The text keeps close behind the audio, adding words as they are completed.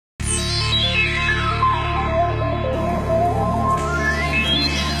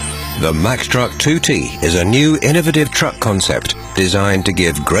The MaxTruck 2T is a new innovative truck concept designed to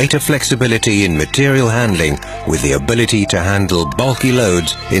give greater flexibility in material handling with the ability to handle bulky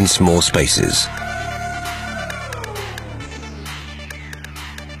loads in small spaces.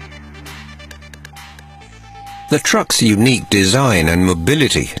 The truck's unique design and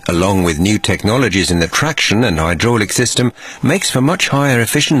mobility, along with new technologies in the traction and hydraulic system, makes for much higher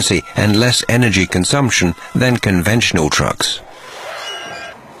efficiency and less energy consumption than conventional trucks.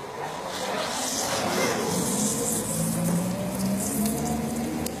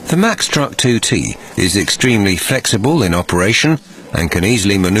 The MaxTruck 2T is extremely flexible in operation and can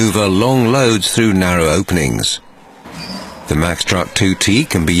easily maneuver long loads through narrow openings. The MaxTruck 2T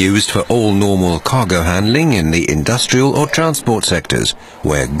can be used for all normal cargo handling in the industrial or transport sectors,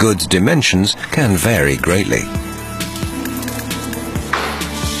 where goods dimensions can vary greatly.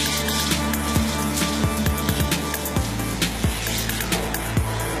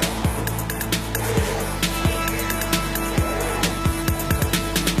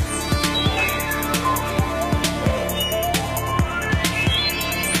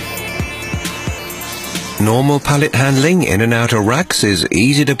 Normal pallet handling in and out of racks is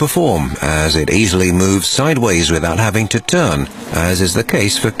easy to perform, as it easily moves sideways without having to turn, as is the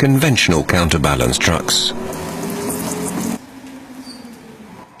case for conventional counterbalance trucks.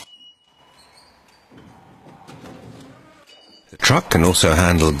 The truck can also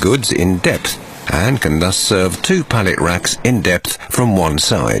handle goods in depth and can thus serve 2 pallet racks in depth from one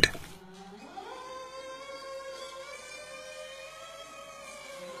side.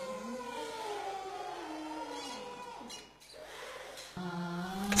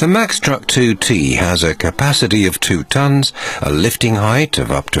 The MaxTruck 2T has a capacity of 2 tons, a lifting height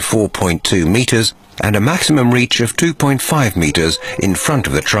of up to 4.2 meters, and a maximum reach of 2.5 meters in front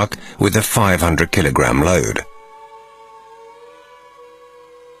of the truck with a 500 kilogram load.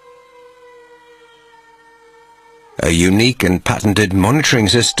 A unique and patented monitoring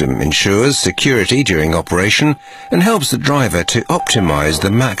system ensures security during operation and helps the driver to optimize the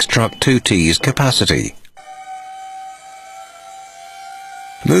MaxTruck 2T's capacity.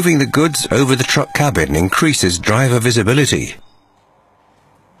 Moving the goods over the truck cabin increases driver visibility.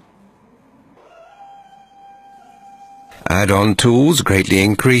 Add-on tools greatly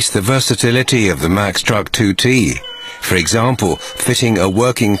increase the versatility of the MaxTruck 2T. For example, fitting a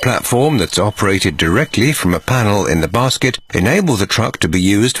working platform that's operated directly from a panel in the basket enables the truck to be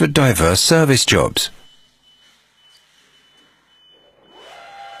used for diverse service jobs.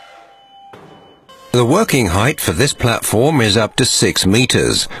 The working height for this platform is up to 6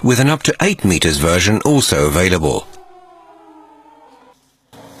 meters, with an up to 8 meters version also available.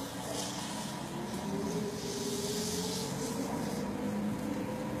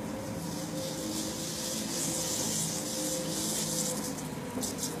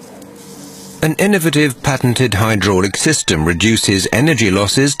 An innovative patented hydraulic system reduces energy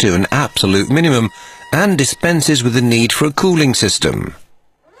losses to an absolute minimum and dispenses with the need for a cooling system.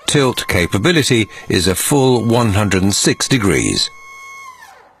 Tilt capability is a full 106 degrees.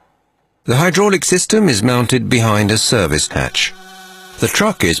 The hydraulic system is mounted behind a service hatch. The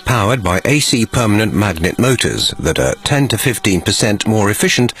truck is powered by AC permanent magnet motors that are 10 to 15% more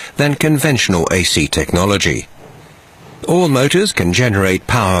efficient than conventional AC technology. All motors can generate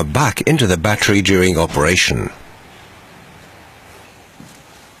power back into the battery during operation.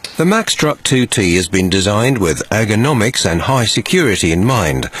 The MaxTruck 2T has been designed with ergonomics and high security in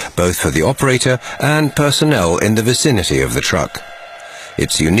mind, both for the operator and personnel in the vicinity of the truck.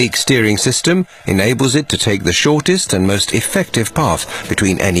 Its unique steering system enables it to take the shortest and most effective path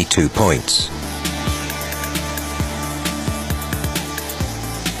between any 2 points.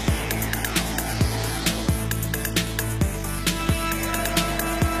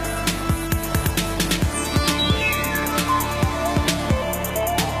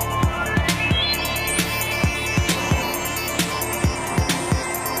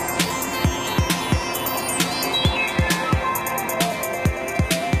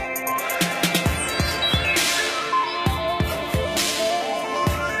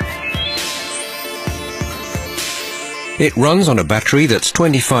 It runs on a battery that's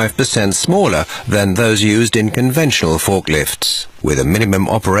 25% smaller than those used in conventional forklifts, with a minimum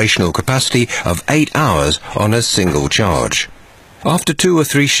operational capacity of 8 hours on a single charge. After 2 or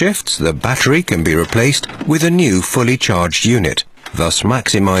 3 shifts, the battery can be replaced with a new fully charged unit, thus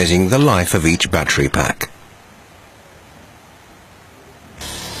maximizing the life of each battery pack.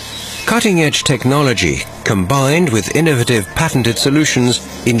 Cutting-edge technology, combined with innovative patented solutions,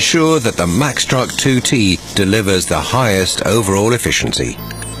 ensure that the MaxTruck 2T delivers the highest overall efficiency.